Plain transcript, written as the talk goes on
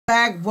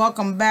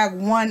Welcome back,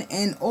 one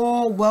and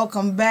all.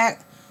 Welcome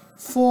back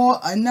for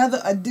another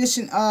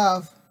edition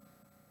of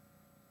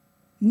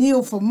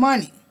Kneel for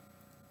Money.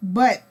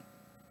 But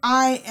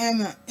I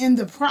am in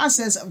the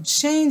process of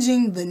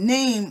changing the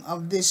name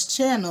of this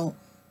channel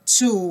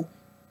to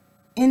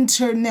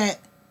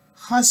Internet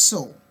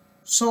Hustle.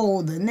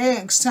 So the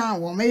next time,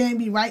 well,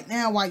 maybe right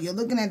now while you're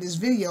looking at this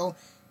video,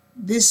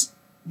 the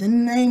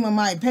name of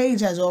my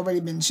page has already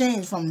been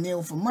changed from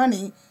Kneel for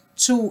Money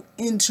to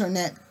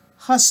Internet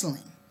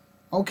Hustling.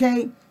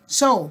 Okay,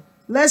 so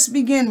let's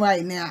begin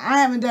right now. I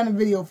haven't done a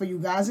video for you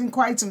guys in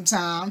quite some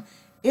time.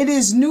 It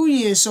is New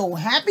Year's, so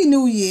Happy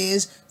New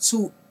Year's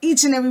to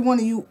each and every one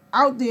of you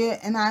out there,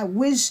 and I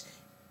wish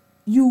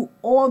you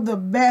all the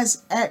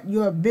best at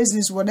your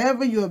business,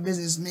 whatever your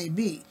business may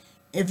be.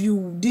 If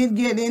you did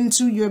get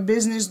into your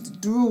business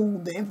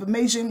through the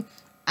information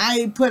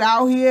I put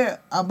out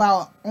here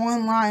about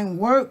online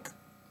work,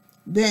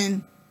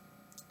 then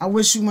I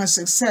wish you much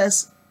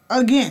success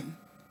again.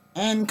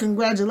 And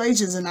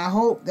congratulations, and I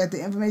hope that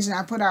the information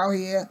I put out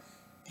here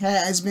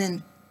has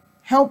been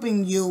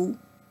helping you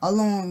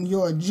along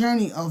your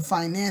journey of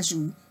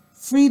financial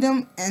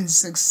freedom and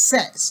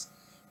success.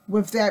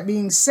 With that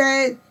being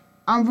said,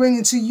 I'm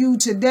bringing to you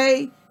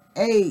today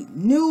a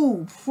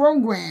new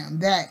program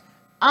that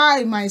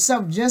I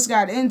myself just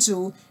got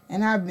into,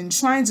 and I've been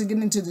trying to get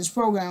into this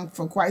program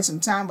for quite some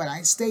time, but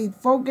I stayed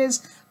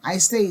focused, I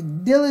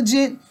stayed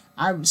diligent,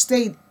 I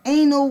stayed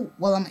anal.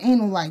 Well, I'm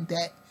anal like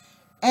that.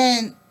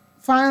 And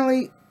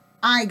finally,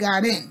 I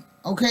got in,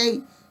 okay?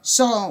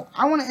 So,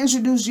 I want to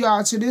introduce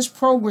y'all to this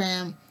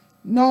program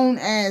known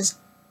as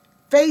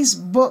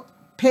Facebook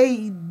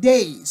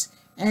Paydayz.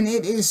 And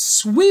it is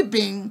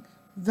sweeping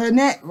the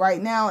net right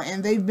now,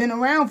 and they've been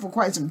around for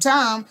quite some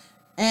time,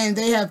 and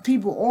they have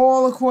people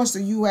all across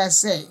the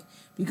USA.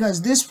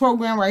 Because this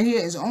program right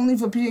here is only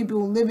for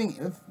people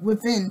living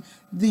within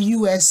the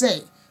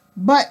USA.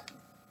 But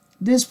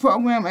this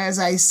program, as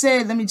I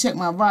said, let me check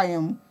my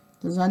volume,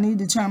 because I need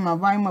to turn my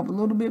volume up a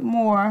little bit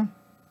more.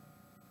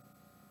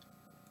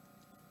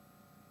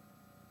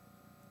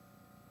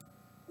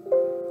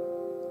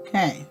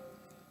 Okay.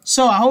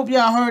 So I hope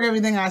y'all heard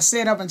everything I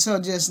said up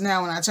until just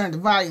now when I turned the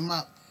volume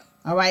up.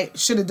 Alright.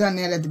 Should have done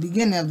that at the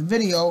beginning of the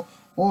video,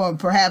 or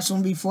perhaps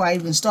before I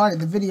even started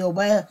the video.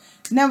 But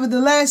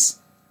nevertheless,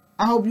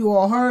 I hope you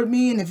all heard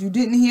me. And if you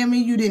didn't hear me,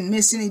 you didn't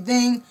miss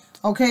anything.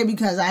 Okay.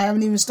 Because I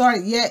haven't even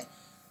started yet.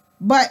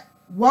 But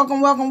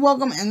welcome,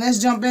 and let's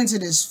jump into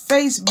this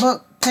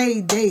Facebook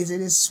Paydayz.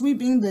 It is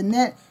sweeping the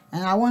net,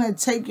 and I want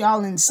to take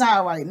y'all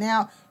inside right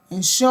now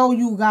and show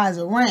you guys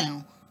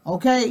around,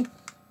 okay?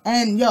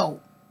 And yo,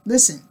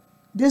 listen,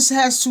 this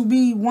has to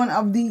be one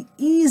of the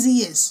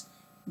easiest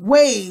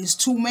ways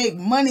to make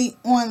money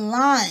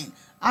online.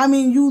 I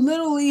mean, you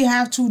literally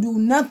have to do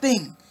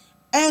nothing,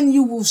 and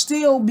you will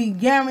still be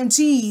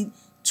guaranteed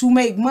to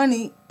make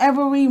money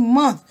every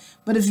month.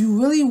 But if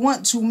you really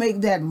want to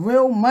make that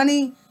real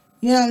money,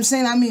 you know what I'm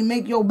saying? I mean,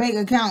 make your bank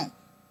account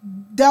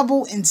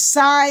double in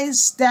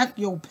size, stack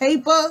your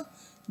paper,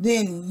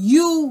 then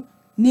you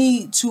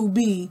need to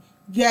be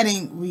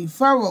getting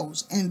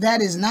referrals. And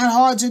that is not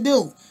hard to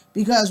do,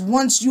 because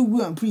once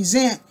you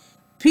present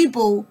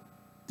people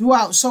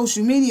throughout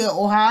social media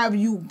or however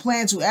you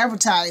plan to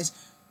advertise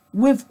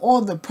with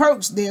all the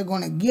perks they're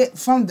going to get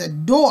from the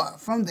door,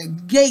 from the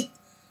gate,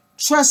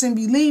 trust and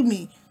believe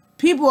me,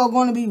 people are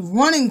going to be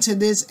running to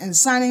this and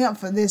signing up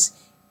for this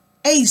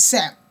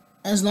ASAP.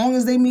 As long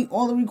as they meet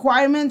all the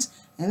requirements.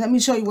 And let me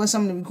show you what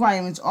some of the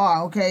requirements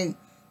are, okay?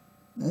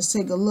 Let's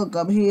take a look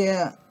up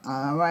here.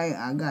 Alright,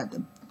 I got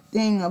the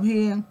thing up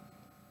here.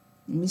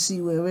 Let me see,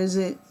 where is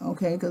it?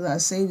 Okay, because I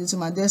saved it to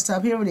my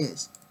desktop. Here it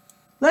is.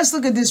 Let's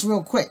look at this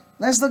real quick.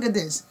 Let's look at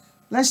this.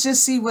 Let's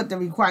just see what the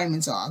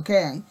requirements are,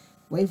 okay?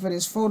 Wait for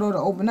this photo to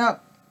open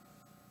up.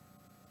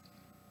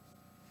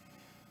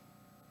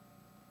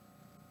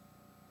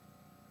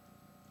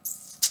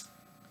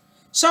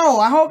 So,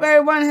 I hope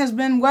everyone has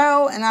been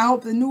well, and I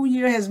hope the new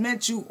year has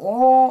met you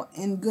all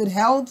in good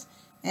health,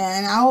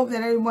 and I hope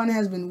that everyone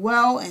has been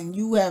well, and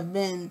you have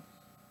been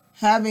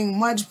having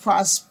much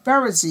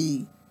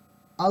prosperity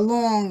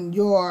along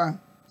your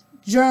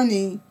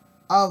journey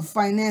of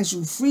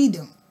financial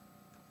freedom,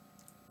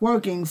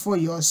 working for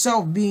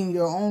yourself, being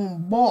your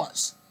own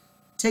boss,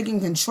 taking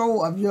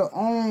control of your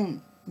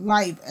own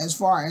life as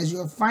far as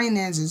your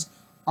finances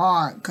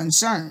are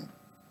concerned.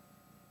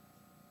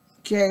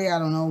 Okay, I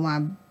don't know,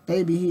 my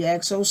baby, he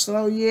acts so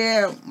slow.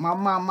 Yeah,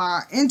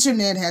 my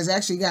internet has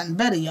actually gotten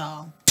better,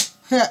 y'all.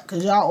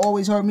 Because y'all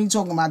always heard me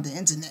talking about the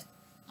internet.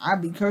 I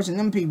be cursing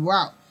them people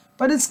out.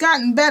 But it's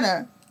gotten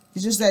better.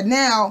 It's just that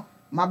now,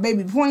 my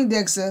baby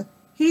Poindexter,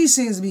 he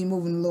seems to be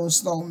moving a little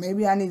slow.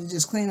 Maybe I need to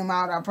just clean him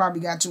out. I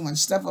probably got too much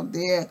stuff up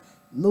there,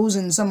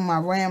 losing some of my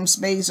RAM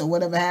space or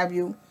whatever have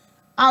you.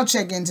 I'll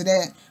check into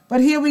that.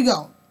 But here we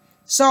go.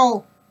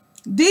 So,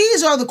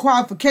 these are the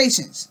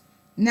qualifications.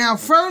 Now,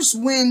 first,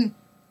 when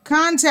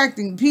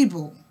contacting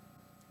people,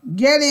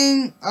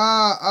 getting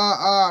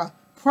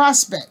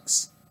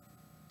prospects,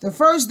 the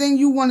first thing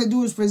you want to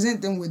do is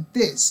present them with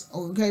this.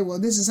 Okay, well,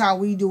 this is how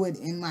we do it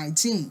in my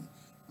team.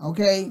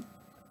 Okay,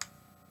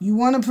 you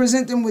want to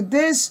present them with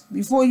this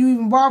before you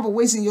even bother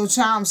wasting your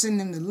time sending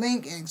them the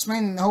link and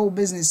explaining the whole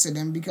business to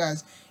them,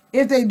 because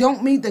if they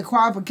don't meet the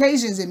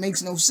qualifications, it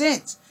makes no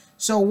sense.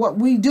 So what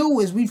we do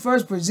is we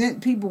first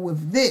present people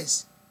with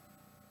this.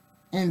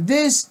 And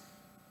this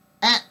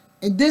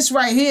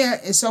right here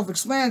is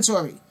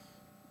self-explanatory.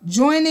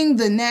 Joining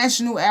the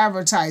national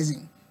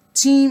advertising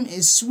team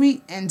is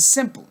sweet and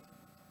simple.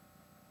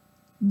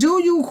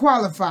 Do you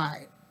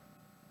qualify?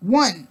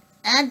 1.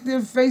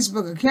 Active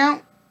Facebook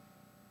account.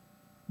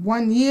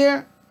 1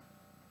 year.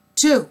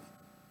 2.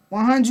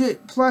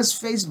 100 plus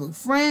Facebook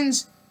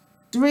friends.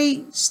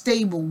 3.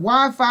 Stable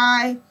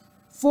Wi-Fi.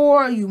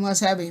 4. You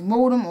must have a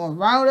modem or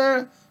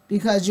router,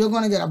 because you're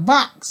going to get a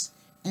box.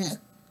 And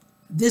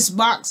this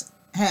box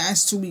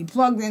has to be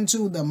plugged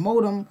into the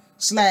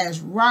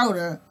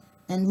modem/router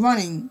and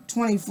running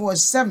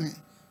 24/7.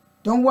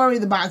 Don't worry,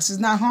 the box is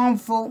not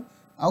harmful.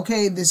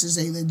 Okay, this is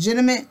a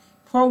legitimate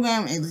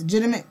program, a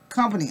legitimate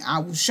company. I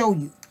will show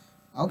you.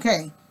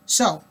 Okay,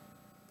 so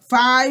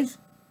 5,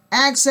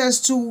 access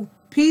to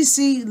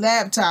PC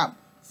laptop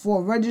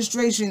for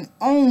registration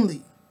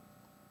only.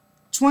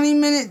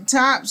 20-minute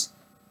tops,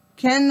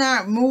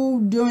 cannot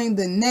move during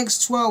the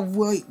next 12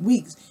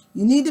 weeks.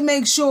 You need to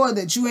make sure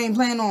that you ain't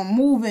planning on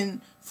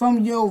moving from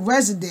your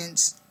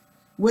residence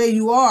where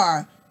you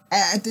are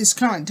at this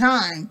current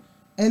time,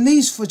 at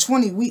least for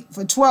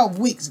 12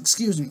 weeks,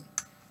 excuse me.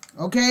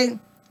 Okay,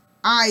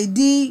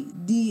 ID,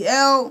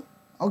 DL,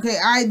 okay,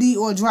 ID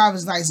or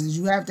driver's license.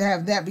 You have to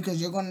have that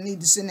because you're going to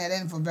need to send that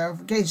in for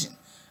verification.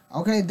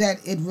 Okay,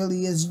 that it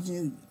really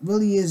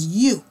is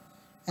you.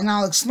 And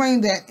I'll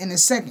explain that in a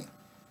second.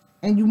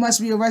 And you must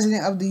be a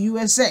resident of the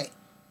USA.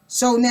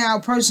 So now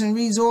a person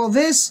reads all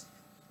this,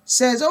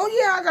 says, oh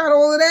yeah, I got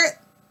all of that.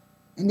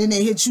 And then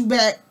they hit you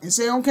back and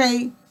say,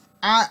 okay,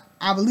 I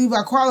believe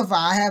I qualify.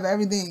 I have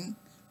everything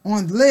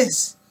on the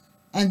list.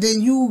 And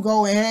then you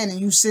go ahead and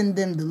you send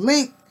them the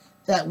link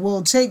that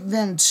will take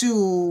them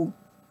to,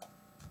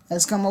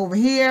 let's come over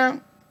here.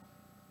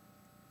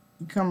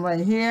 You come right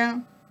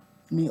here.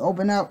 Let me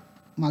open up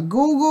my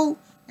Google.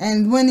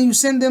 And when you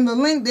send them the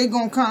link, they're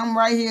going to come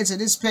right here to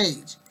this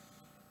page.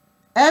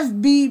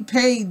 FB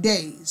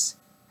Paydayz,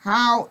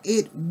 how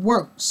it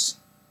works.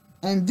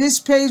 And this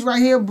page right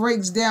here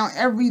breaks down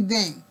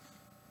everything.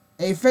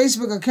 A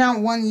Facebook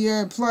account 1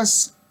 year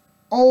plus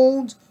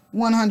old,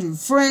 100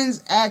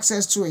 friends,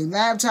 access to a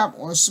laptop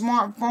or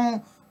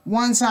smartphone,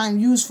 one-time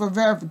use for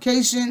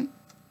verification.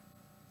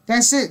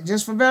 That's it,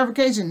 just for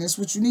verification. That's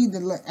what you need,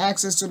 the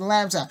access to the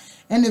laptop.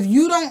 And if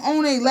you don't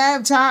own a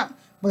laptop,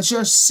 but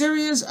you're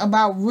serious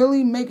about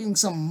really making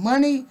some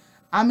money,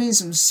 I mean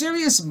some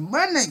serious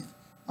money,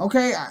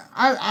 okay?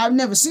 I've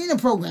never seen a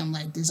program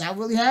like this. I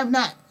really have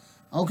not.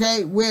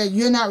 Okay, where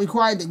you're not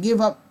required to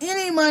give up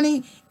any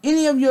money,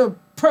 any of your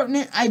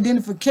pertinent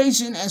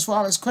identification as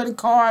far as credit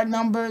card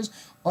numbers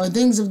or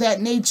things of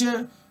that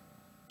nature.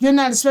 You're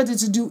not expected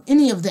to do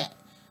any of that.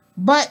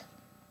 But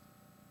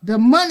the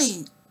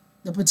money,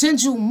 the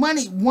potential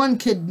money one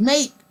could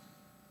make,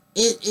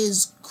 it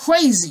is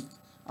crazy.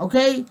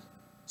 Okay,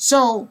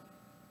 so,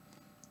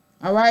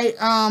 all right,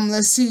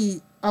 let's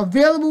see.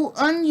 Available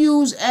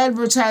unused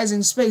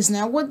advertising space.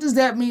 Now, what does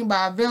that mean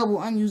by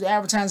available unused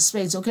advertising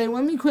space? Okay,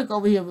 let me click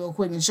over here real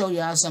quick and show you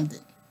how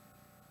something.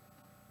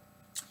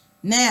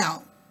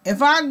 Now,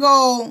 if I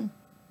go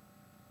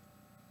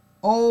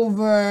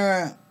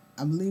over,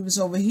 I believe it's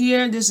over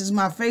here. This is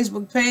my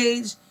Facebook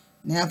page.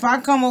 Now, if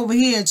I come over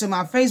here to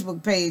my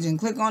Facebook page and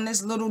click on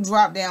this little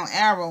drop down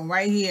arrow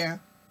right here.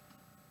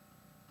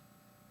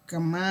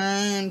 Come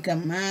on,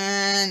 come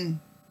on.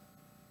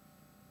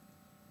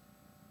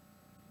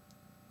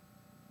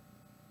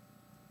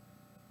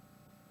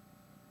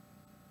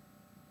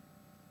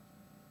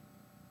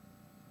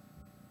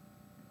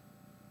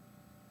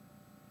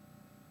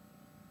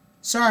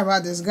 Sorry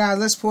about this, guys.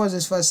 Let's pause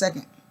this for a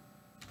second.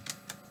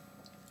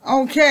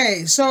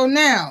 Okay, so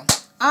now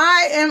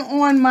I am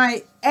on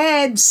my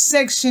ad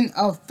section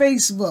of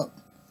Facebook.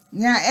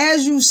 Now,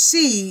 as you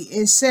see,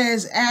 it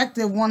says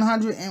active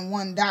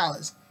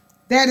 $101.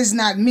 That is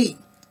not me.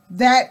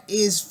 That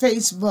is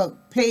Facebook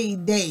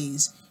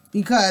Paydayz,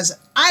 because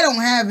I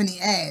don't have any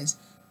ads.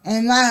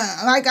 And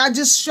like I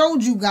just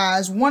showed you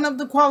guys, one of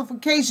the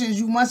qualifications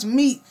you must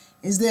meet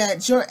is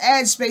that your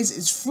ad space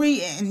is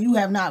free and you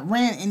have not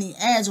ran any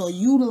ads or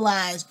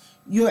utilized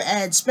your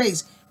ad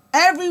space.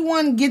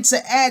 Everyone gets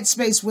an ad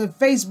space with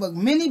Facebook.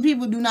 Many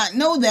people do not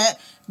know that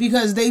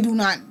because they do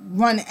not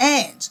run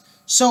ads.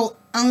 So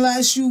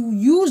unless you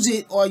use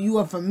it or you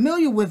are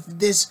familiar with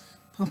this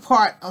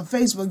part of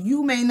Facebook,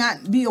 you may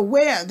not be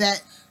aware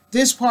that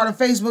this part of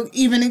Facebook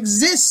even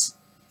exists.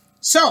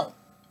 So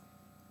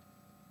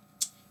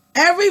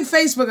every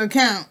Facebook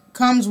account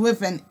comes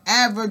with an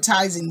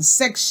advertising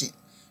section.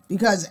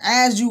 Because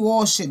as you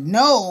all should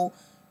know,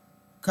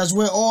 because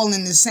we're all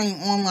in the same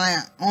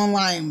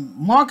online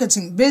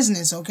marketing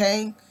business,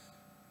 okay?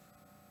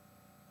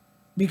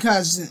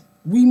 Because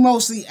we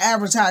mostly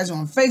advertise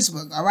on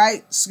Facebook, all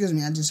right? Excuse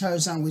me, I just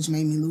heard something which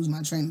made me lose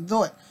my train of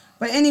thought.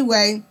 But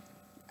anyway,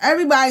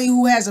 everybody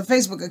who has a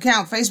Facebook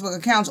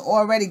accounts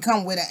already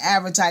come with an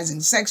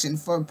advertising section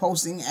for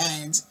posting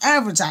ads,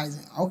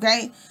 advertising,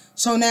 okay?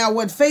 So now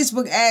what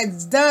Facebook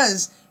ads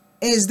does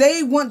is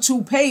they want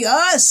to pay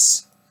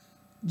us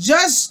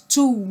just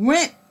to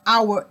rent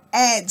our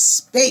ad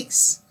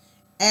space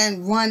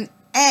and run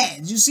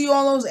ads. You see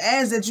all those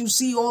ads that you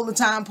see all the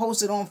time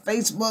posted on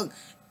Facebook,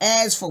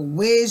 ads for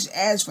Wish,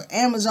 ads for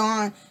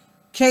Amazon,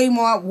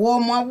 Kmart,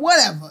 Walmart,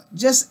 whatever,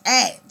 just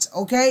ads,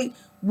 okay?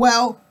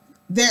 Well,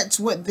 that's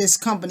what this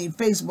company,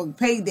 Facebook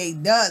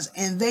Paydayz, does,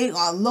 and they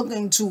are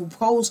looking to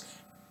post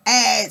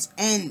ads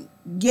and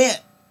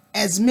get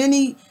as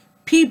many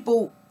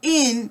people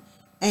in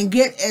and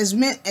get as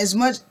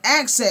much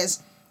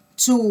access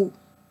to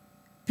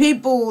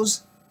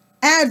people's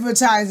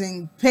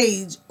advertising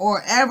page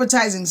or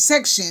advertising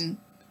section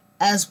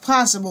as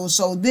possible.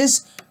 So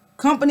this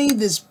company,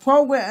 this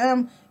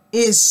program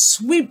is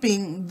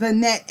sweeping the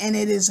net, and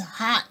it is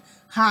hot,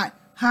 hot,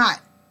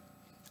 hot,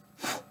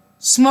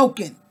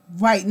 smoking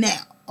right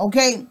now,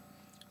 okay?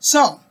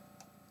 So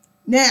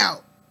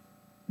now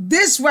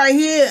this right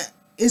here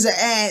is an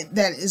ad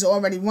that is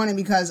already running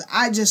because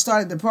I just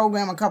started the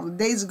program a couple of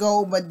days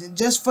ago, but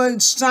just for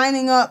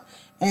signing up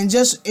and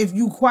just if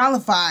you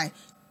qualify,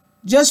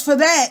 just for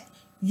that,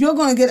 you're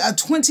going to get a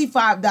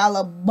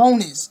 $25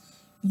 bonus.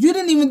 You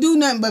didn't even do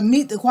nothing but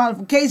meet the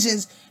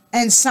qualifications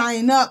and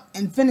sign up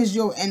and finish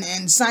your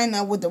and sign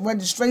up with the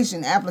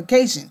registration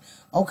application,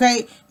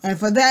 okay? And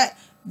for that,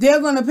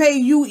 they're going to pay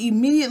you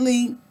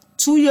immediately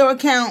to your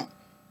account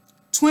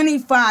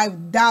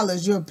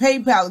 $25, your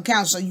PayPal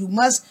account. So you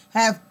must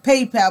have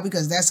PayPal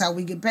because that's how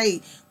we get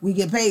paid. We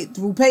get paid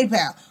through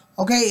PayPal.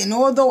 Okay, and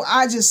although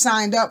I just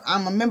signed up,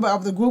 I'm a member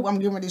of the group. I'm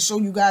getting ready to show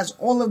you guys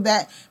all of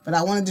that, but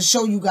I wanted to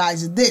show you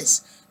guys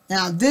this.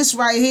 Now, this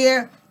right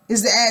here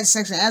is the ad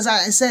section. As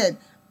I said,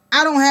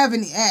 I don't have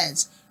any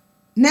ads.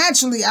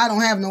 Naturally, I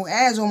don't have no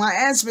ads on my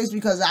ad space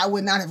because I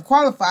would not have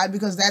qualified,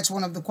 because that's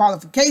one of the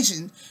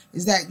qualifications,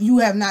 is that you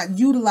have not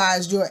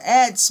utilized your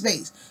ad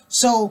space.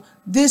 So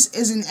this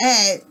is an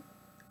ad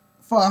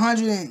for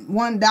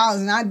 $101,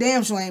 and I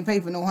damn sure ain't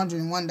paid for no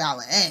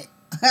 $101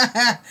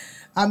 ad.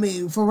 I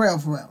mean, for real,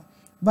 for real.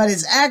 But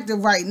it's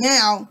active right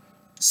now.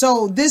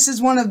 So this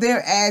is one of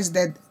their ads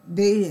that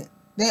they're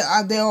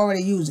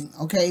already using.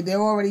 Okay,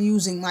 they're already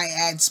using my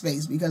ad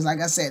space because, like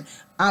I said,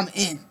 I'm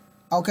in.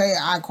 Okay,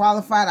 I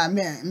qualified. I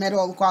met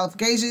all the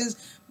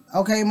qualifications.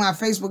 Okay, my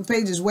Facebook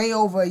page is way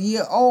over a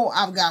year old.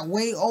 I've got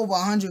way over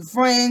 100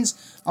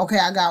 friends. Okay,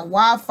 I got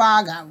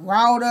Wi-Fi, I got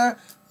router.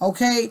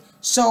 Okay,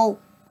 so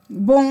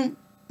boom,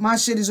 my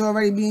shit is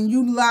already being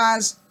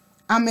utilized.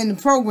 I'm in the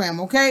program.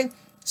 Okay.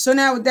 So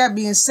now with that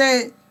being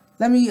said,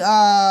 let me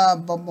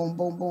boom, boom,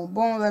 boom, boom,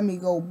 boom. Let me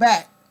go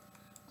back.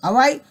 All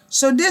right.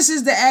 So this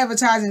is the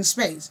advertising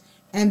space,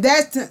 and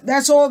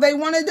that's all they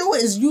want to do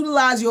is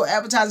utilize your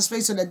advertising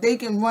space so that they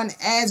can run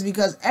ads,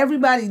 because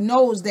everybody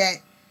knows that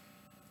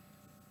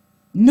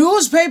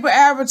newspaper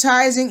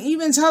advertising,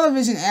 even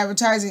television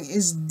advertising,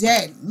 is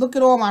dead. Look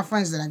at all my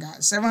friends that I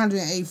got,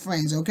 708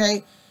 friends.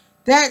 Okay,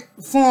 that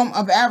form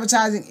of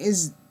advertising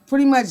is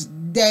pretty much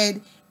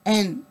dead.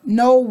 And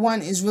no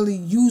one is really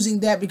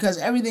using that because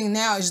everything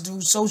now is through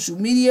social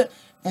media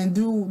and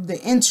through the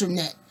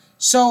internet.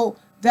 So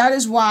that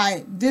is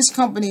why this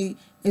company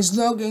is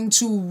looking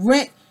to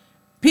rent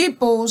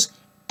people's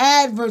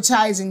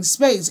advertising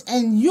space.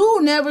 And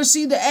you never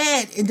see the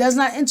ad. It does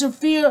not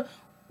interfere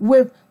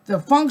with the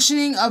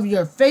functioning of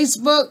your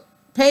Facebook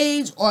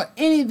page or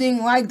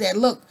anything like that.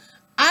 Look,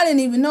 I didn't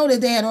even know that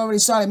they had already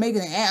started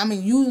making an ad. I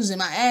mean, using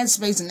my ad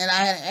space, and that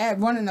I had an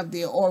ad running up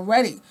there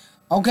already.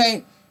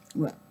 Okay.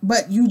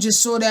 But you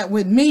just saw that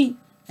with me,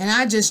 and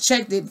I just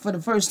checked it for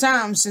the first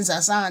time since I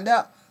signed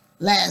up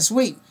last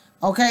week.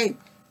 Okay,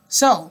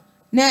 so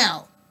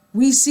now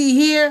we see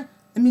here,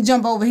 let me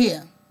jump over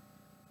here.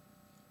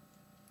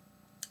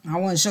 I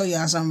want to show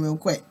y'all something real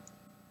quick.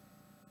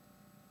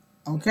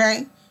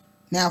 Okay,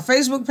 now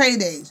Facebook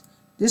Paydayz,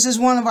 this is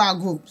one of our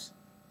groups.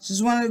 This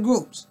is one of the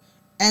groups,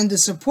 and the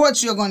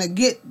support you're going to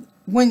get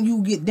when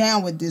you get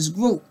down with this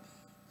group.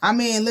 I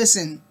mean,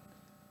 listen,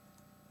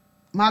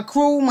 my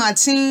crew, my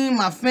team,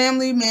 my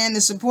family, man,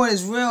 the support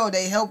is real.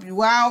 They help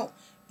you out.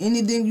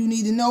 Anything you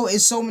need to know,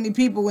 is so many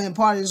people in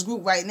part of this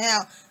group right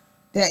now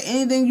that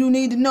anything you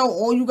need to know,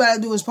 all you got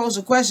to do is post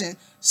a question.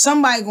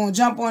 Somebody going to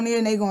jump on there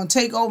and they're going to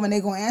take over and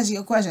they're going to answer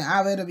your question.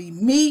 Either it'll be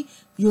me,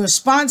 your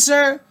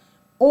sponsor,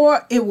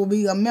 or it will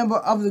be a member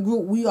of the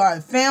group. We are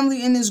a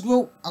family in this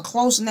group, a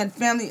close-knit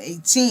family, a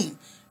team,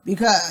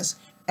 because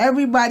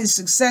everybody's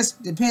success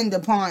depends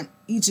upon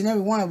each and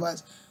every one of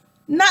us.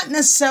 Not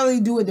necessarily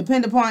do it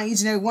depend upon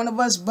each and every one of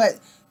us, but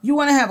you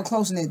want to have a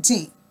close-knit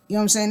team. You know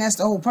what I'm saying? That's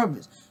the whole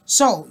purpose.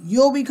 So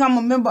you'll become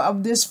a member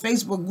of this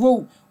Facebook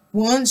group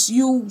once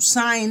you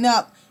sign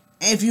up,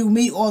 if you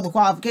meet all the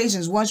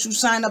qualifications. Once you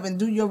sign up and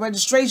do your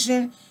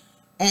registration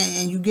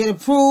and you get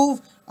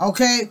approved,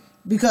 okay?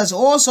 Because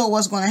also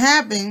what's going to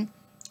happen,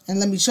 and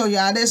let me show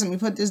y'all this. Let me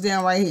put this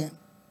down right here.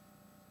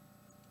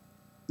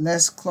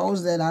 Let's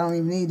close that. I don't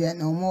even need that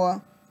no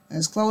more.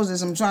 Let's close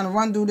this. I'm trying to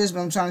run through this,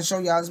 but I'm trying to show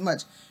y'all as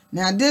much.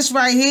 Now, this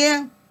right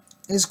here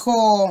is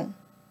called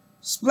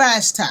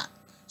Splash Top.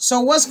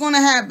 So what's going to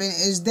happen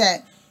is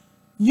that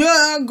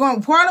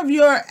part of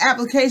your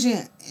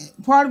application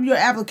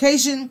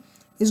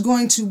is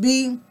going to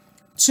be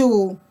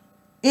to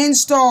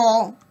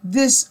install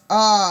this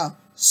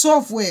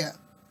software.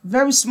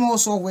 Very small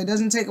software. It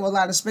doesn't take up a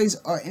lot of space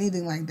or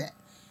anything like that.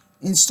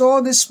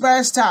 Install this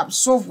Splash Top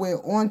software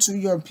onto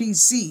your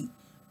PC.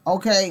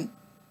 Okay?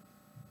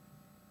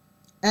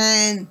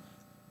 And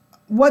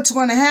what's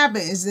going to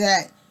happen is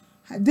that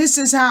this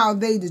is how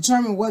they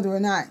determine whether or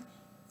not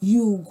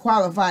you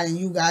qualified and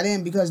you got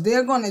in, because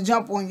they're going to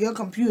jump on your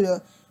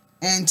computer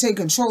and take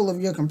control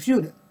of your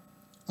computer,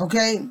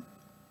 okay,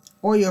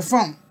 or your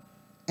phone,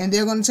 and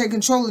they're going to take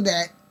control of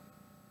that,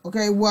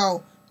 okay.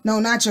 Well, no,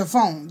 not your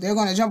phone. They're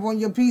going to jump on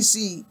your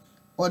PC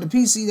or the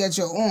PC that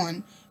you're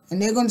on,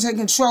 and they're going to take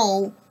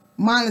control,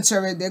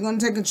 monitor it. They're going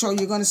to take control.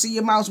 You're going to see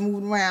your mouse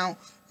moving around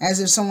as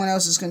if someone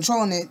else is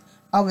controlling it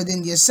other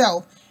than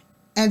yourself,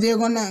 and they're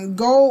going to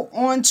go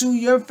onto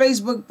your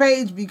Facebook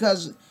page,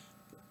 because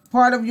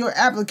part of your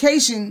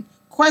application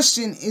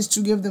question is to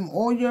give them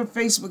all your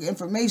Facebook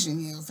information,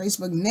 your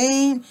Facebook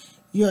name,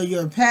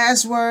 your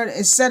password,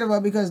 etc.,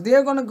 because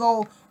they're going to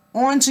go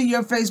onto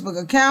your Facebook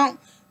account.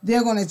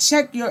 They're going to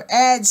check your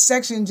ads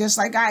section just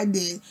like I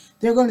did.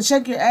 They're going to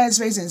check your ad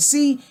space and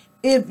see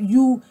if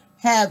you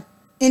have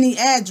any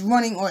ads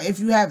running, or if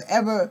you have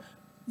ever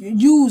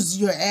used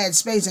your ad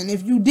space. And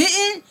if you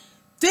didn't,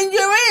 then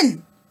you're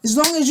in. As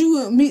long as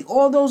you meet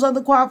all those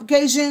other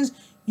qualifications,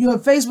 your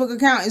Facebook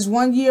account is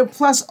 1 year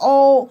plus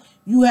old,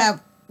 you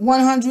have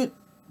 100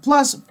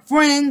 plus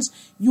friends,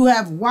 you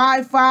have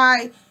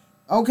Wi-Fi,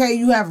 okay,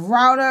 you have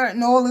router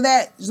and all of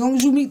that. As long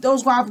as you meet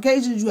those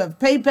qualifications, you have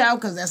PayPal,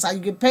 because that's how you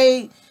get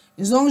paid.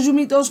 As long as you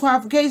meet those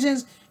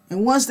qualifications,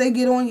 and once they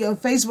get on your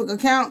Facebook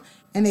account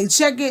and they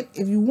check it,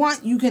 if you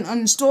want, you can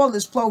uninstall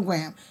this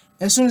program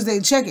as soon as they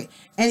check it.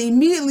 And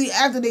immediately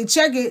after they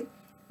check it,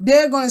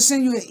 they're going to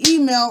send you an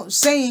email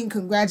saying,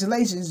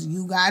 congratulations,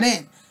 you got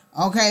in.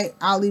 Okay,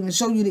 I'll even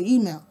show you the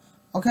email.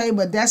 Okay,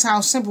 but that's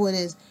how simple it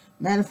is.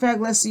 Matter of fact,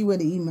 let's see where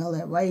the email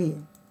at right here.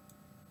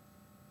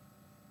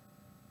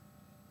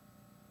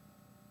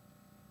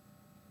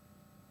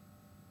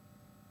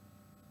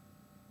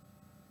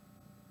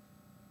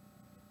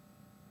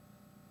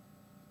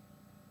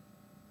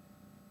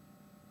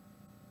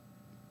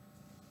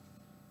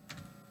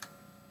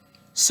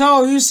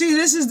 So you see,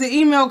 this is the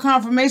email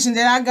confirmation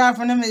that I got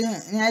from them,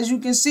 and as you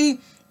can see,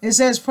 it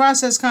says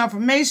process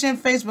confirmation,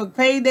 Facebook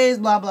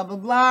Paydayz, blah, blah, blah,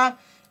 blah.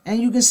 And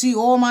you can see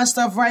all my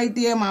stuff right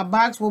there. My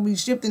box will be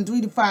shipped in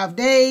 3 to 5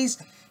 days.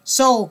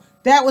 So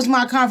that was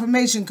my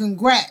confirmation.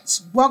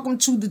 Congrats. Welcome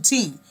to the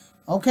team.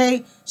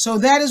 Okay. So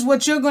that is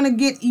what you're going to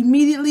get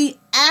immediately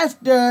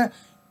after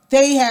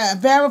they have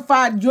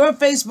verified your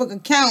Facebook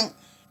account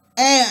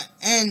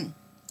and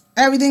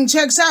everything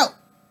checks out.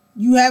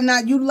 You have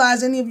not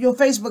utilized any of your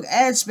Facebook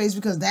ad space,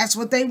 because that's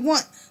what they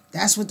want.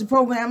 That's what the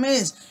program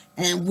is.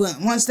 And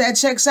once that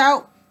checks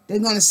out, they're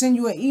going to send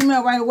you an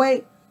email right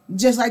away,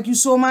 just like you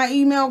saw my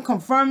email,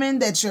 confirming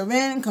that you're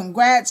in.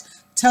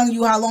 Congrats, telling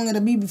you how long it'll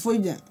be before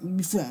you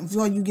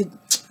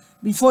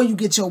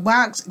get your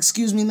box.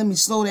 Excuse me, let me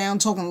slow down,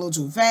 talking a little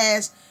too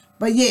fast.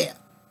 But yeah,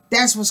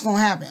 that's what's going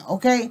to happen,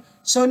 okay?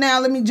 So now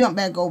let me jump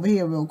back over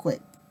here real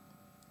quick.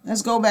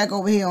 Let's go back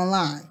over here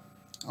online.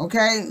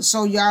 Okay,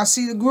 so y'all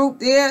see the group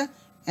there,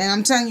 and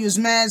I'm telling you, it's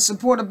mad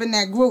support up in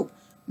that group.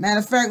 Matter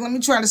of fact, let me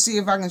try to see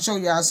if I can show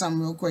y'all something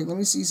real quick. Let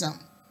me see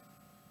something.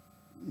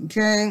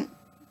 Okay.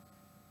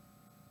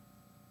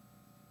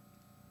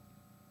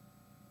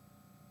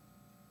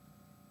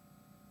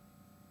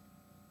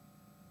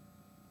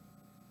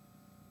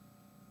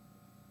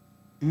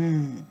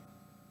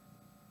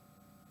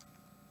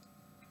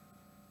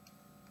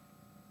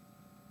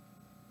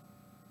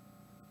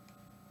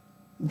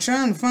 I'm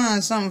trying to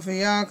find something for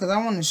y'all, because I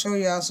want to show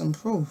y'all some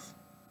proof.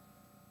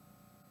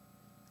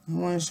 I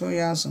want to show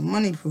y'all some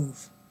money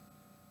proof.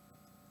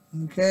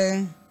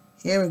 Okay,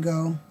 here we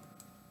go.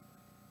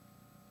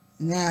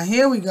 Now,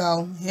 here we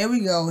go. Here we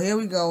go. Here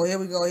we go. Here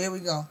we go. Here we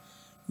go.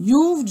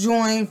 You've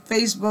joined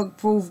Facebook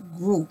Proof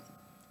Group.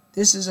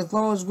 This is a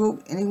closed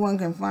group. Anyone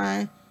can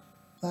find.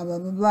 Blah, blah,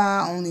 blah,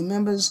 blah. Only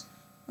members.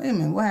 Wait a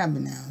minute. What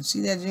happened now?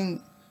 See that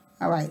thing?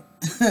 All right.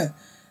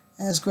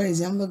 That's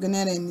crazy. I'm looking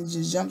at it and it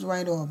just jumps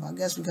right off. I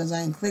guess because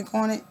I didn't click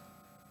on it.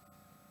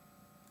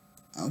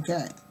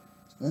 Okay.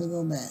 So let's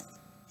go back.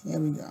 Here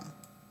we go.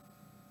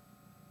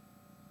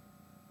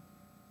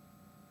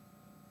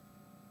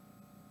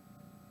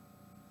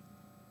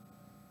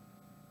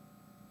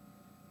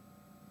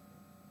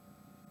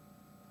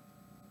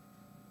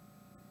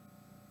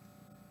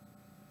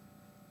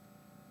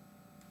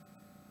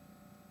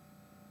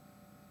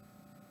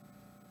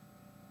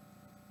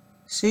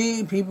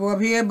 See, people up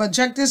here, but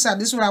check this out.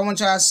 This is what I want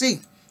y'all to see.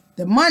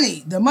 The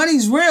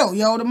money's real,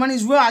 yo. The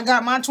money's real. I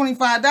got my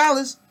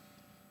 $25.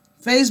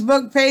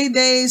 Facebook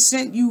Paydayz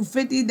sent you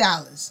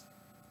 $50.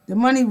 The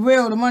money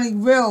real. The money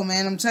real,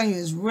 man. I'm telling you,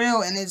 it's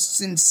real and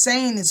it's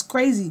insane. It's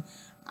crazy.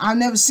 I've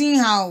never seen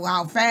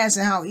how fast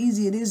and how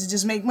easy it is to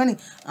just make money.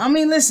 I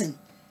mean, listen.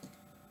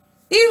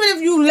 Even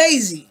if you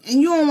lazy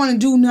and you don't want to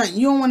do nothing,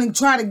 you don't want to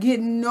try to get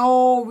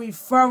no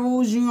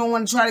referrals, you don't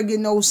want to try to get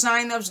no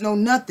signups, no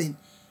nothing.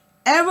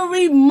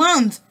 Every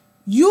month,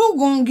 you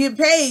going to get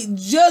paid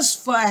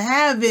just for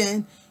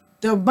having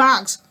the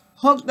box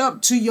hooked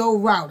up to your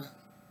router.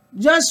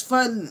 Just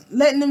for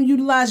letting them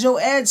utilize your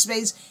ad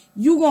space,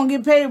 you going to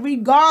get paid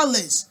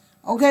regardless.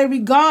 Okay,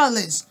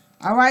 regardless.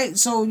 All right,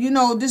 so, you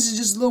know, this is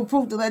just a little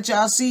proof to let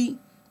y'all see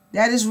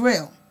that it's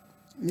real.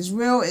 It's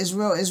real, it's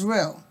real, it's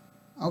real.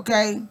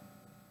 Okay?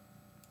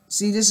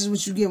 See, this is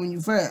what you get when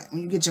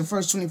you get your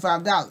first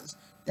 $25.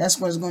 That's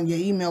what your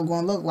email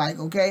going to look like,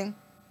 okay?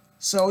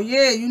 So,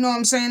 yeah, you know what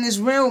I'm saying? It's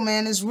real,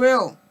 man. It's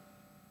real.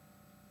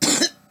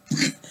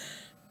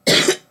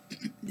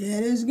 There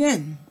it is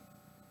again.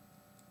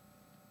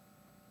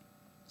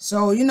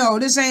 So, you know,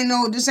 this ain't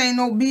no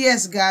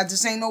BS, guys.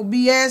 This ain't no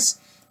BS.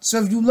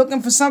 So, if you're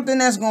looking for something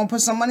that's going to put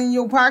some money in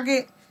your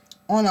pocket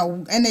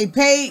and they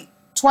pay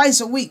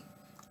twice a week,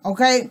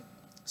 okay?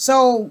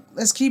 So,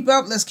 let's keep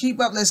up. Let's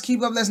keep up. Let's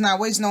keep up. Let's not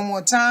waste no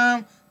more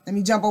time. Let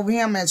me jump over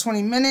here. I'm at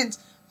 20 minutes.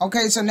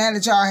 Okay, so now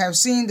that y'all have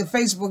seen the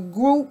Facebook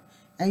group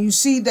and you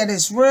see that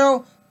it's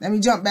real, let me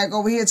jump back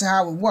over here to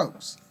how it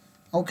works.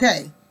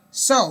 Okay,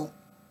 so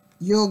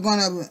you're going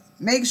to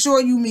make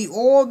sure you meet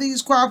all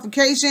these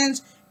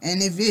qualifications.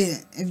 And if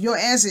your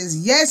answer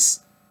is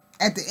yes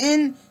at the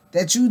end,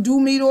 that you do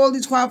meet all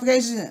these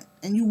qualifications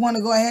and you want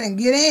to go ahead and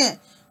get in,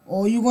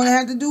 all you're going to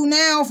have to do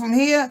now from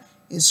here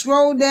is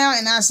scroll down,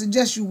 and I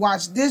suggest you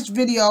watch this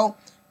video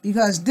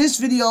because this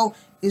video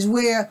is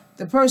where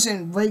the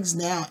person breaks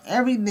down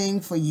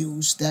everything for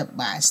you step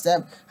by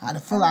step, how to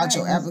fill out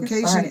your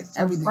application,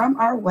 everything. From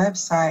our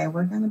website,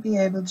 we're going to be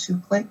able to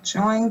click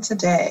join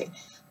today.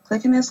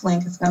 Clicking this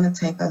link is going to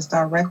take us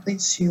directly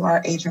to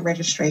our agent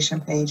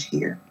registration page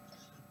here.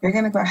 You're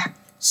going to go.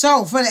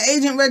 So for the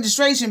agent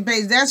registration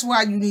page, that's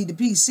why you need the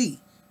PC.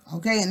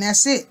 Okay, and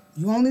that's it.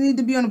 You only need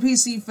to be on the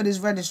PC for this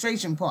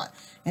registration part.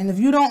 And if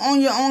you don't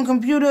own your own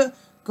computer,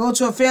 go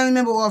to a family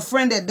member or a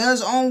friend that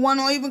does own one,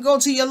 or even go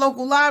to your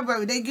local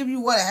library. They give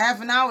you, what, a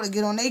half an hour to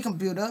get on their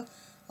computer,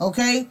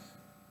 okay?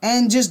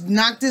 And just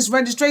knock this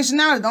registration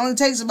out. It only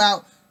takes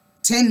about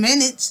 10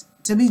 minutes,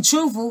 to be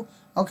truthful,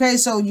 okay?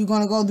 So you're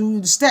going to go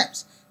through the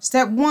steps.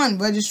 Step 1,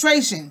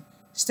 registration.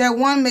 Step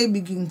 1 may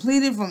be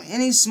completed from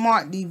any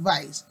smart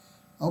device,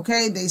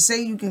 okay? They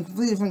say you can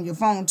complete it from your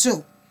phone,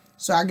 too.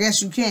 So I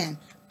guess you can.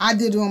 I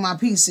did it on my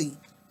PC,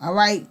 all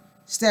right?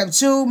 Step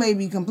 2 may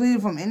be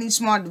completed from any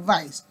smart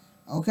device.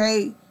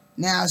 Okay.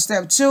 Now,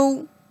 step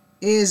 2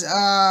 is,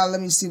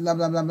 let me see, blah,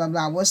 blah, blah, blah,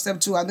 blah. What's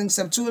step 2? I think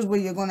step 2 is where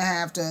you're going to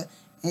have to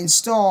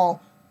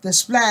install the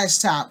splash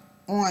top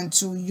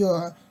onto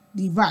your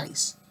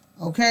device.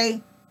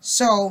 Okay.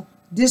 So,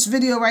 this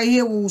video right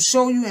here will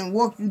show you and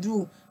walk you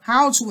through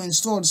how to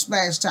install the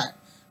splash top.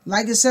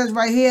 Like it says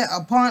right here,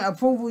 upon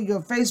approval,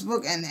 your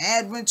Facebook and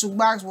ad rental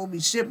box will be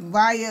shipped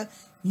via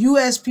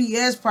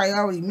USPS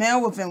priority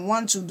mail within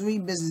 1 to 3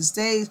 business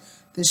days.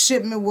 The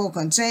shipment will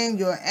contain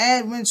your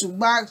ad rental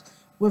box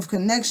with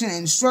connection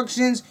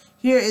instructions.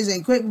 Here is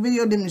a quick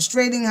video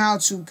demonstrating how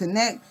to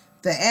connect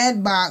the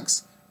ad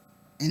box,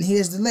 and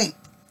here's the link.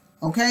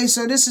 Okay,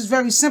 so this is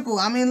very simple.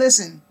 I mean,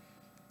 listen,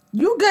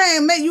 you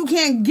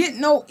can't get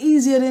no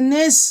easier than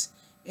this.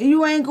 And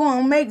you ain't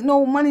gonna make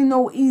no money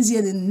no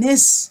easier than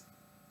this.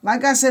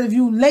 Like I said, if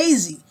you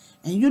lazy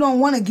and you don't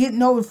want to get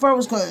no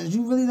referrals because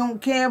you really don't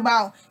care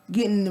about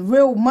getting the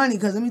real money,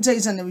 because let me tell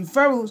you something, the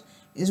referrals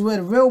is where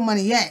the real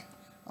money at.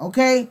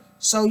 Okay,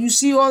 so you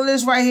see all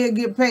this right here,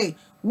 get paid.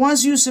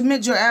 Once you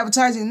submit your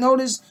advertising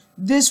notice,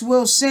 this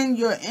will send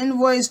your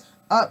invoice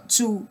up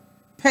to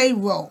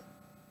payroll.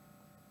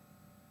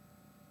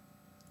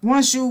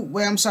 Once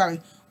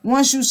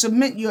you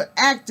submit your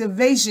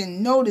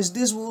activation notice,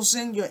 this will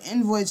send your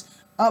invoice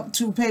up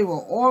to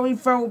payroll. All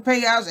referral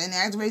payouts and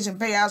activation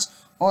payouts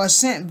are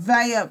sent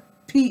via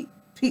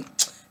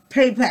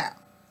PayPal.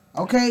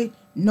 Okay,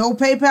 no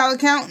PayPal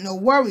account, no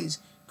worries.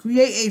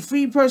 Create a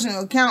free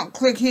personal account.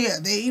 Click here.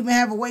 They even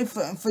have a way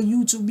for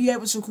you to be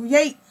able to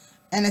create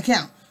an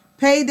account.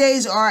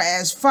 Paydays are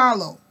as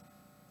follow.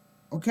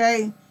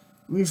 Okay,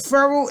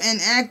 referral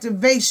and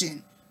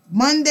activation.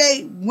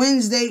 Monday,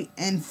 Wednesday,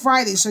 and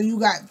Friday. So you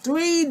got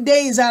 3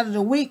 days out of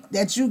the week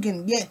that you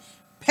can get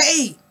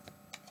paid.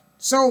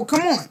 So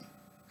come on.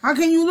 How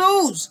can you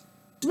lose?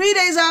 3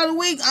 days out of the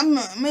week. I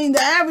mean,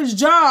 the average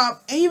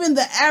job, even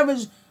the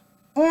average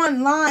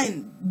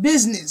online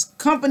business,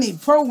 company,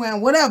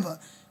 program, whatever,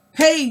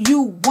 pay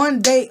you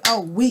 1 day a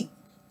week.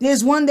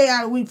 There's 1 day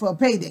out of the week for a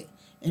payday.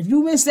 If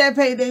you miss that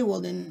payday, well,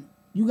 then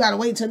you got to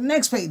wait till the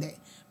next payday.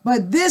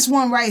 But this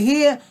one right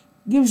here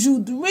gives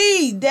you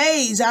 3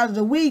 days out of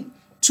the week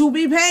to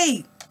be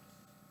paid.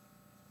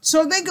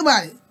 So think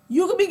about it.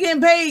 You could be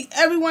getting paid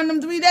every one of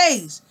them 3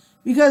 days.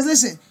 Because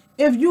listen,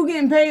 if you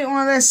getting paid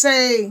on, let's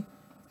say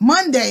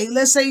Monday,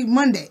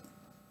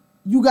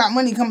 you got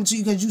money coming to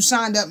you because you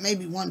signed up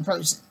maybe one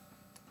person.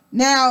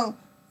 Now,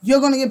 you're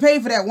going to get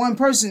paid for that one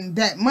person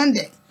that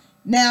Monday.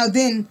 Now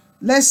then,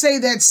 let's say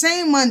that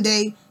same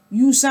Monday,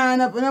 you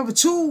sign up another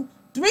 2,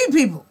 3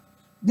 people.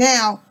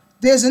 Now,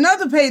 there's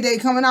another payday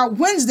coming out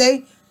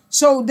Wednesday.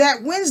 So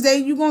that Wednesday,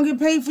 you're going to get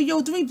paid for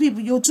your 3 people,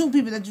 your 2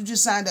 people that you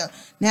just signed up.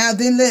 Now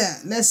then,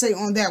 let's say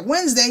on that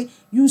Wednesday,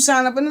 you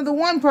sign up another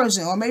 1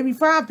 person or maybe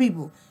 5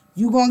 people.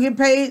 You're going to get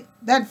paid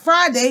that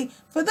Friday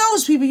for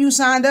those people you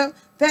signed up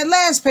that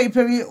last pay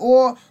period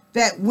or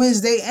that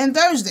Wednesday and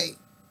Thursday.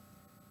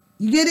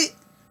 You get it?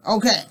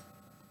 Okay.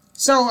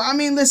 So, I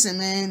mean, listen,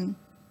 man.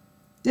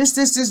 This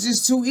is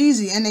just too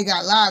easy. And they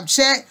got live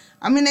chat.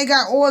 I mean, they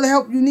got all the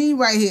help you need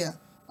right here.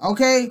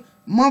 Okay?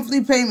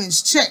 Monthly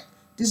payments, check.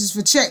 This is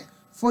for check.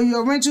 For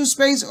your rental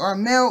space or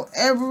mail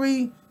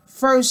every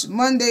first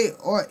Monday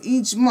or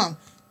each month.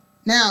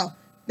 Now,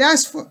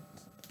 that's for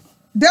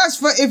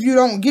if you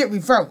don't get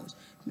referrals.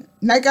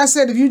 Like I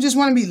said, if you just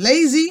want to be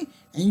lazy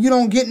and you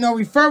don't get no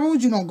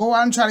referrals, you don't go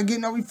out and try to get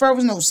no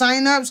referrals, no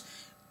sign-ups,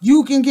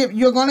 you're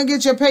gonna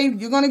get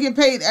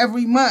paid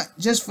every month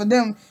just for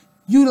them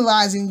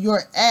utilizing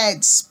your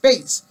ad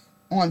space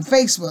on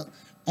Facebook.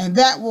 And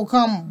that will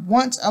come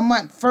once a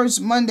month, first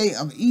Monday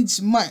of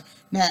each month.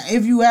 Now,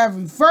 if you have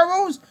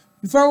referrals,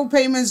 referral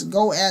payments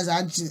go as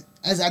I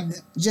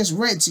just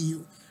read to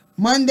you.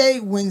 Monday,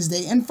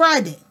 Wednesday, and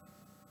Friday.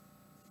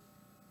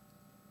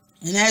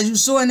 And as you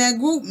saw in that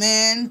group,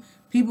 man,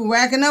 people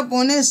racking up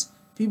on this.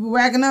 People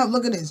racking up.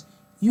 Look at this.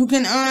 You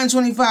can earn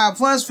 25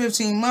 plus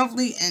 15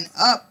 monthly and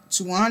up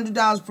to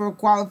 $100 per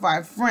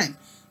qualified friend.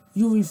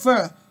 You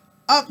refer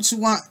up to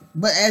one.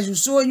 But as you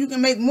saw, you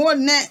can make more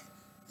than that.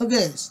 Look at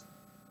this.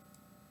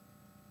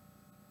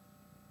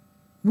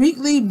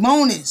 Weekly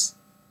bonus.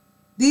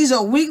 These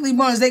are weekly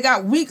bonus. They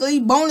got weekly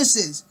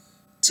bonuses.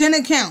 10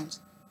 accounts.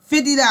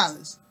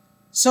 $50.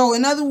 So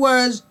in other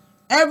words,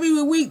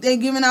 every week they're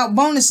giving out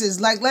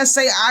bonuses. Like let's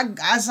say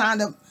I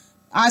signed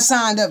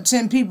up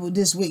 10 people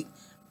this week.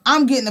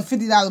 I'm getting a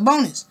 $50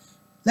 bonus.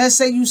 Let's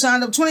say you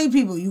signed up 20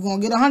 people, you're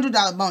gonna get a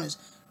 $100 bonus.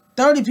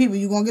 30 people,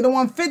 you're gonna get a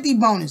 $150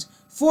 bonus.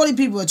 40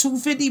 people, a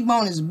 $250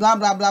 bonus. Blah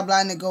blah blah blah,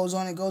 and it goes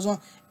on, it goes on.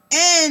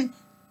 And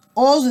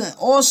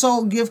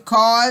also gift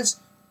cards,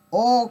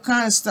 all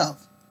kind of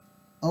stuff.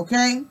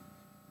 Okay,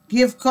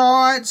 gift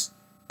cards,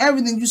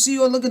 everything. You see,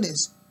 oh look at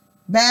this.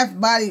 Bath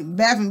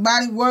and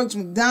Body Works,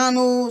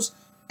 McDonald's,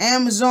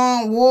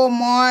 Amazon,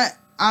 Walmart,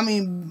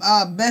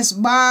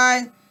 Best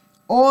Buy,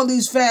 all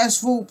these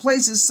fast food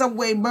places,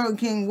 Subway, Burger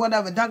King,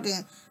 whatever,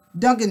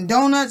 Dunkin'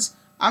 Donuts.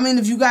 I mean,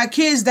 if you got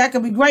kids, that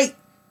could be great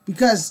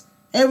because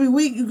every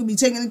week you could be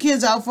taking the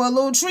kids out for a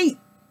little treat.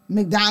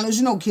 McDonald's,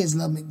 you know kids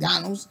love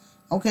McDonald's.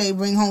 Okay,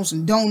 bring home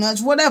some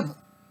donuts, whatever.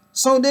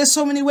 So there's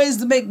so many ways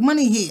to make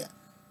money here.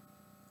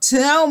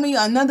 Tell me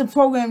another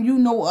program you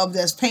know of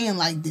that's paying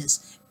like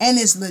this. And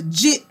it's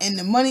legit and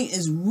the money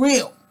is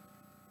real.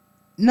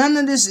 None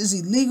of this is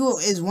illegal.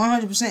 It's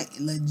 100%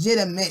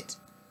 legitimate.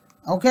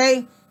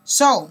 Okay?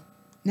 So,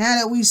 now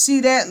that we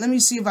see that, let me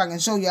see if I can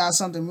show y'all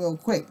something real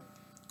quick.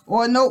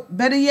 Or no,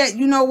 better yet,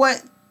 you know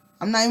what?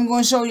 I'm not even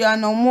going to show y'all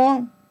no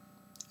more.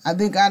 I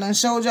think I done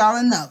showed y'all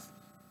enough.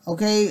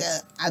 Okay?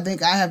 I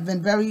think I have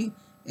been very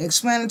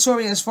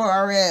explanatory as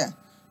far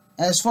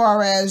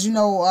as you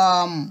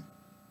know,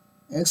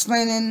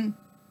 explaining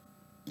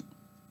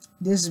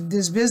this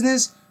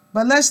business.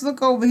 But let's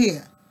look over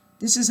here.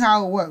 This is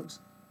how it works.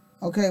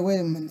 Okay, wait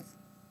a minute.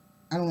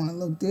 I don't want to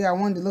look there. I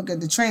wanted to look at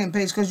the training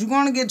page because you're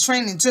going to get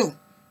training too.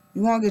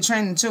 You're going to get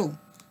training too.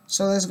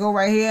 So let's go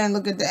right here and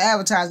look at the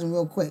advertising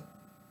real quick.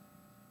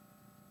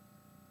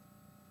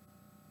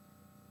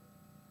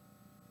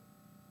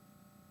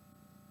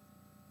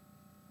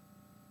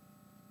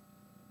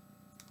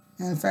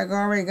 And in fact, I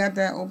already got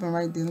that open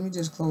right there. Let me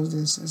just close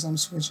this since I'm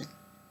switching.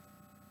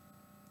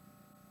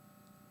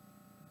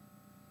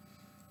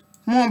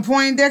 Come on,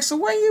 Poindexter,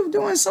 why are you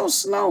doing so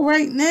slow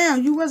right now?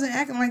 You wasn't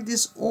acting like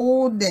this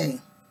all day.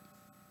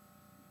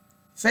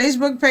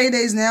 Facebook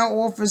Paydayz now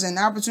offers an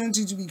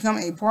opportunity to become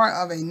a part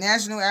of a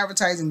national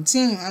advertising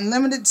team.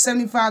 Unlimited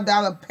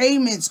 $75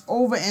 payments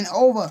over and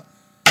over.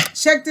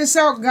 Check this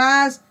out,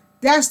 guys.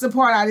 That's the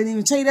part I didn't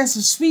even tell you. That's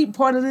the sweet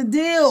part of the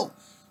deal.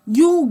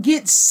 You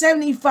get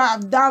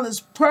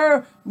 $75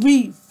 per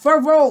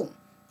referral.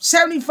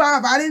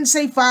 75. I didn't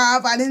say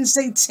 5. I didn't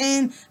say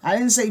 10. I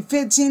didn't say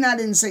 15. I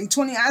didn't say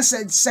 20. I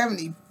said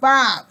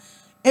 75.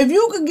 If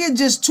you could get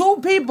just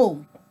 2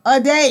 people a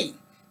day,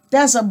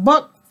 that's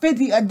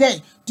 $1.50 a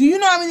day. Do you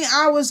know how many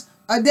hours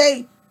a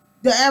day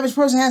the average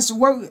person has to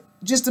work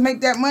just to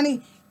make that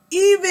money?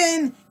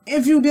 Even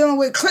if you're dealing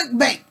with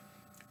clickbait,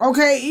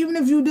 okay? Even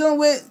if you're dealing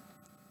with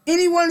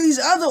any one of these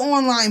other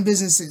online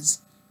businesses.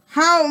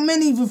 How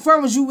many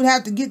referrals you would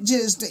have to get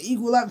just to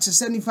equal up to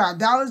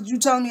 $75? You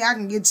telling me I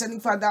can get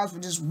 $75 for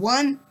just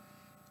one?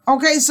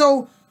 Okay,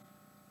 so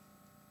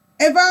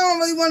if I don't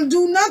really want to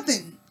do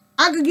nothing,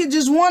 I could get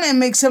just one and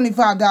make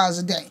 $75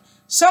 a day.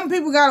 Some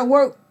people got to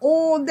work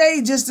all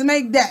day just to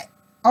make that,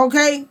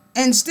 okay?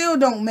 And still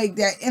don't make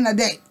that in a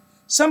day.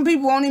 Some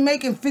people only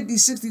making $50,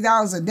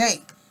 $60 a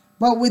day.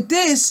 But with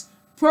this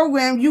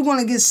program, you're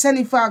going to get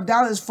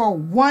 $75 for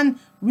one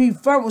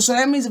referrals. So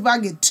that means if I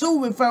get 2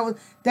 referrals,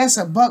 that's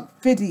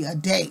 $1.50 a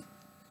day.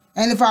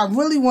 And if I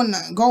really want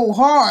to go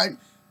hard,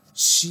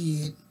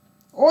 shit,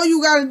 all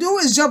you got to do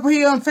is jump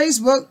here on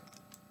Facebook.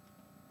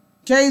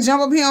 Okay,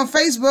 jump up here on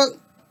Facebook.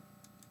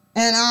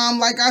 And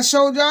like I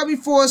showed y'all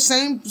before,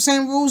 same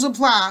rules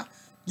apply.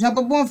 Jump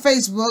up on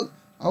Facebook,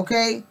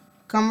 okay?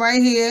 Come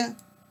right here.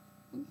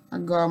 My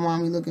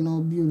godmommy looking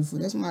all beautiful.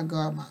 That's my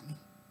godmommy.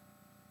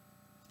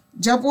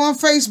 Jump on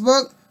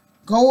Facebook.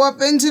 Go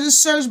up into the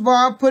search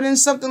bar. Put in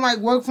something like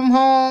work from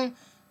home,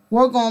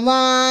 work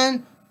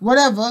online,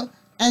 whatever.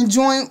 And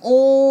join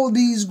all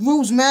these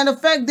groups. Matter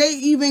of fact, they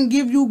even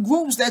give you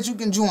groups that you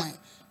can join.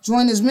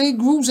 Join as many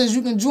groups as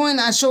you can join.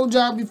 I showed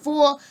y'all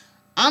before.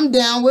 I'm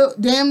down with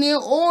damn near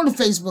all the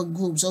Facebook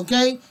groups,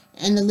 okay?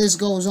 And the list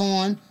goes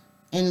on,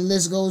 and the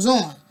list goes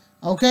on,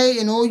 okay?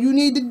 And all you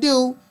need to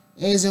do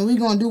is, and we're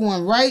going to do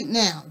one right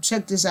now.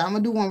 Check this out. I'm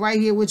going to do one right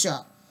here with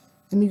y'all.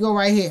 Let me go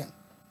right here.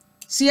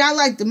 See, I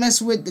like to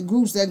mess with the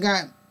groups that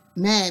got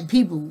mad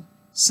people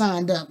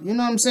signed up. You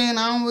know what I'm saying?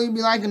 I don't really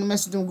be liking to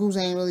mess with them groups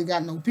that ain't really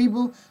got no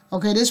people.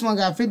 Okay, this one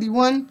got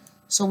 51,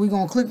 so we're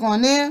going to click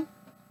on there.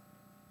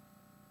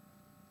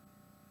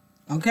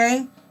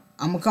 Okay?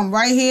 I'm going to come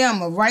right here. I'm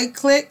going to right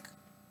click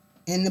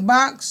in the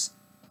box.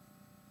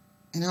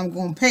 And I'm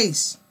going to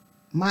paste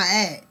my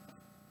ad.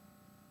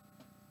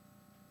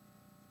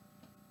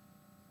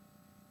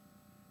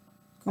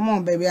 Come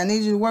on, baby. I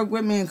need you to work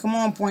with me. And come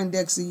on,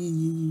 Poindexter.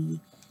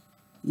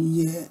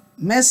 Yeah.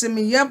 Messing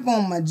me up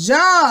on my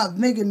job.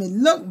 Making me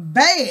look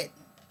bad.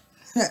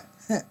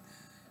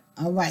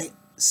 All right.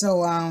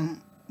 So,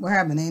 what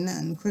happened? Ain't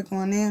nothing. Click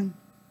on there.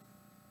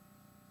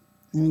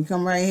 Let me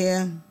come right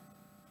here.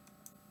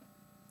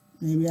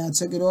 Maybe I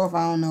took it off.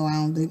 I don't know. I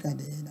don't think I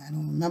did. I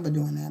don't remember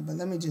doing that. But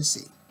let me just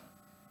see.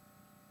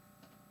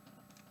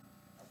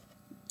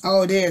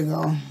 Oh, there you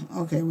go.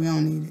 Okay, we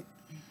don't need it.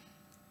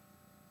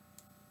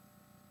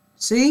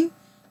 See?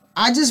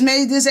 I just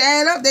made this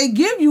ad up. They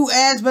give you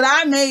ads, but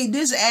I made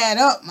this ad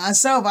up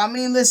myself. I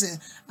mean, listen.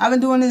 I've been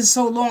doing this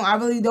so long. I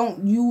really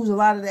don't use a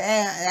lot of the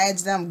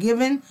ads that I'm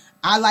given.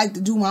 I like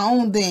to do my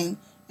own thing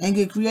and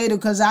get creative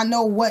because I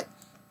know what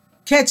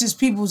catches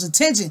people's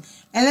attention.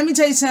 And let me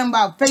tell you something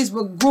about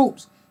Facebook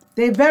groups.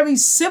 They're very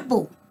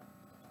simple.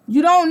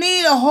 You don't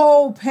need a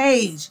whole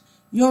page.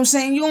 You know what I'm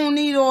saying? You don't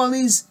need all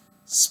these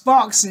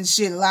sparks and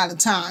shit a lot of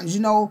times.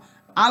 You know,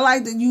 I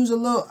like to use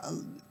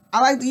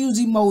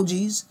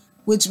emojis,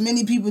 which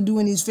many people do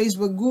in these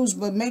Facebook groups,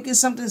 but make it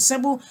something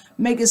simple.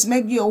 Make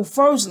your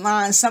first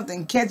line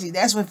something catchy.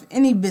 That's with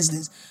any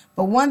business.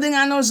 But one thing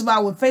I noticed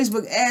about with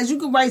Facebook ads, you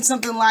could write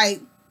something like,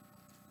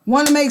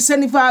 want to make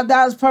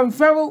 $75 per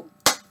referral?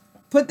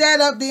 Put that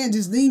up there and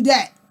just leave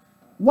that.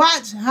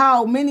 Watch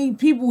how many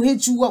people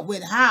hit you up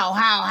with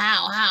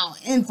how,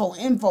 info,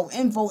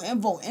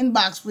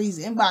 inbox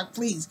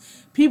please.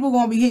 People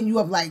going to be hitting you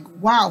up like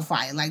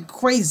wildfire, like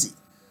crazy.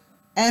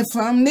 And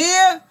from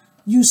there,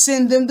 you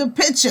send them the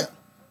picture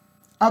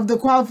of the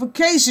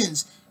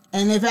qualifications.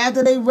 And if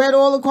after they read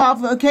all the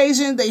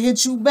qualifications, they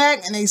hit you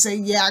back and they say,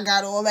 yeah, I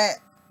got all that.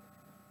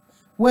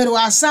 Where do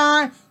I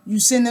sign? You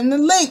send them the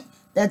link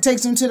that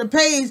takes them to the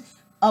page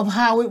of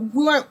how it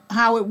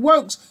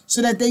works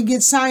so that they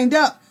get signed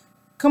up.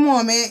 Come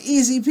on, man.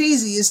 Easy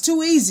peasy. It's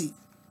too easy.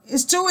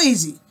 It's too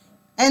easy.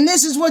 And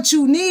this is what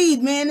you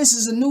need, man. This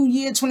is a new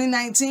year,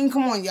 2019.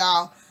 Come on,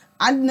 y'all.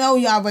 I know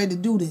y'all ready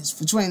to do this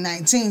for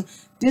 2019.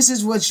 This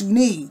is what you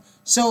need.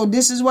 So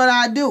this is what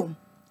I do.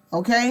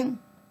 Okay?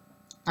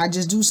 I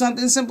just do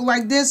something simple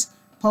like this.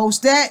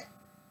 Post that.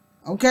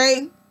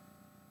 Okay?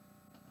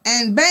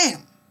 And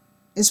bam.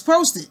 It's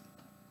posted.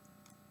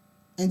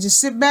 And just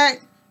sit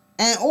back.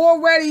 And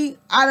already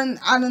I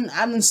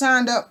done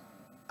signed up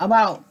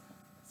about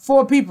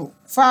 5 people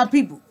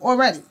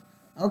already.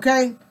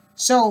 Okay?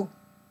 So,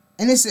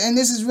 and this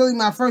is really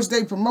my first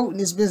day promoting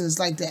this business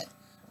like that.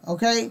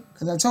 Okay?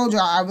 Because I told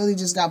y'all I really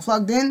just got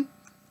plugged in.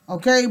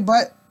 Okay?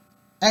 But,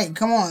 hey,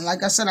 come on.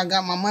 Like I said, I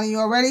got my money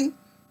already.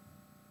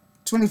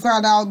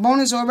 $25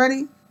 bonus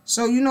already.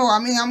 So, you know, I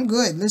mean, I'm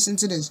good. Listen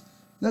to this.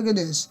 Look at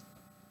this.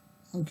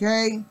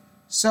 Okay?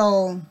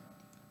 So,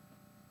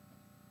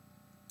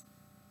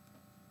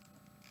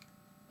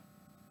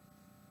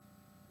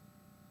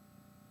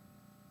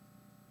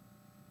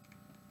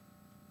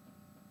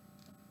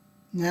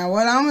 now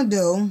what I'm going to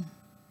do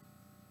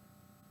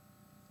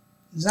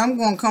is I'm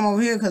going to come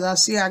over here because I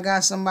see I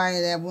got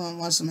somebody that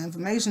wants some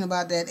information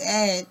about that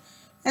ad.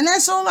 And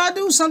that's all I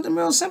do. Something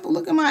real simple.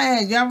 Look at my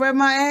ad. Y'all read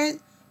my ad?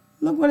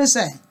 Look what it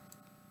say.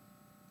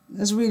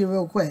 Let's read it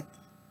real quick.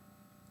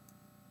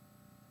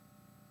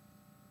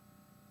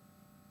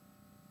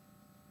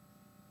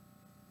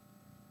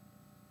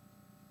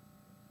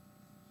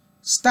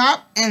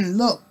 Stop and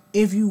look.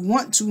 If you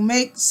want to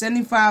make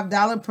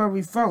 $75 per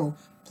referral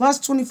plus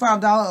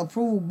 $25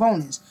 approval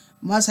bonus,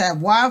 must have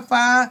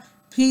Wi-Fi,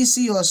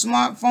 PC or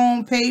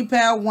smartphone,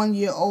 PayPal,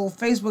 1-year-old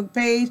Facebook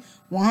page,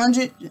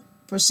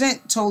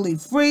 100% totally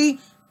free.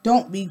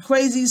 Don't be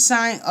crazy.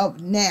 Sign up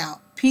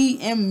now.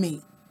 PM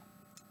me.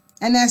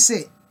 And that's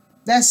it.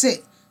 That's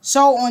it.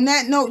 So on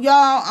that note,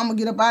 y'all, I'm going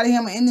to get up out of here.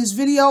 I'm going to end this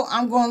video.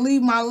 I'm going to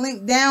leave my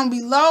link down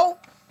below.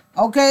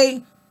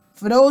 Okay.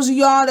 For those of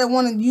y'all that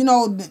want to, you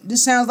know,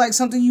 this sounds like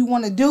something you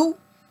want to do.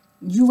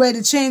 You ready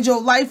to change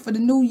your life for the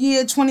new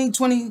year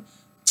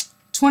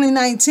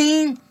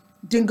 2019.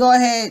 Then go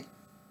ahead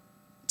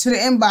to the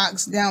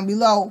inbox down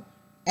below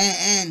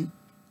and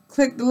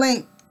click the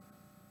link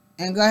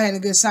and go ahead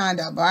and get signed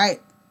up. All right.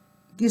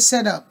 Get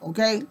set up.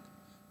 Okay.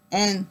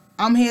 And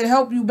I'm here to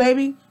help you,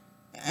 baby.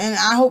 And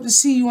I hope to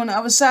see you on the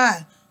other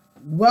side.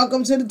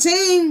 Welcome to the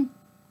team.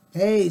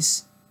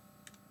 Peace.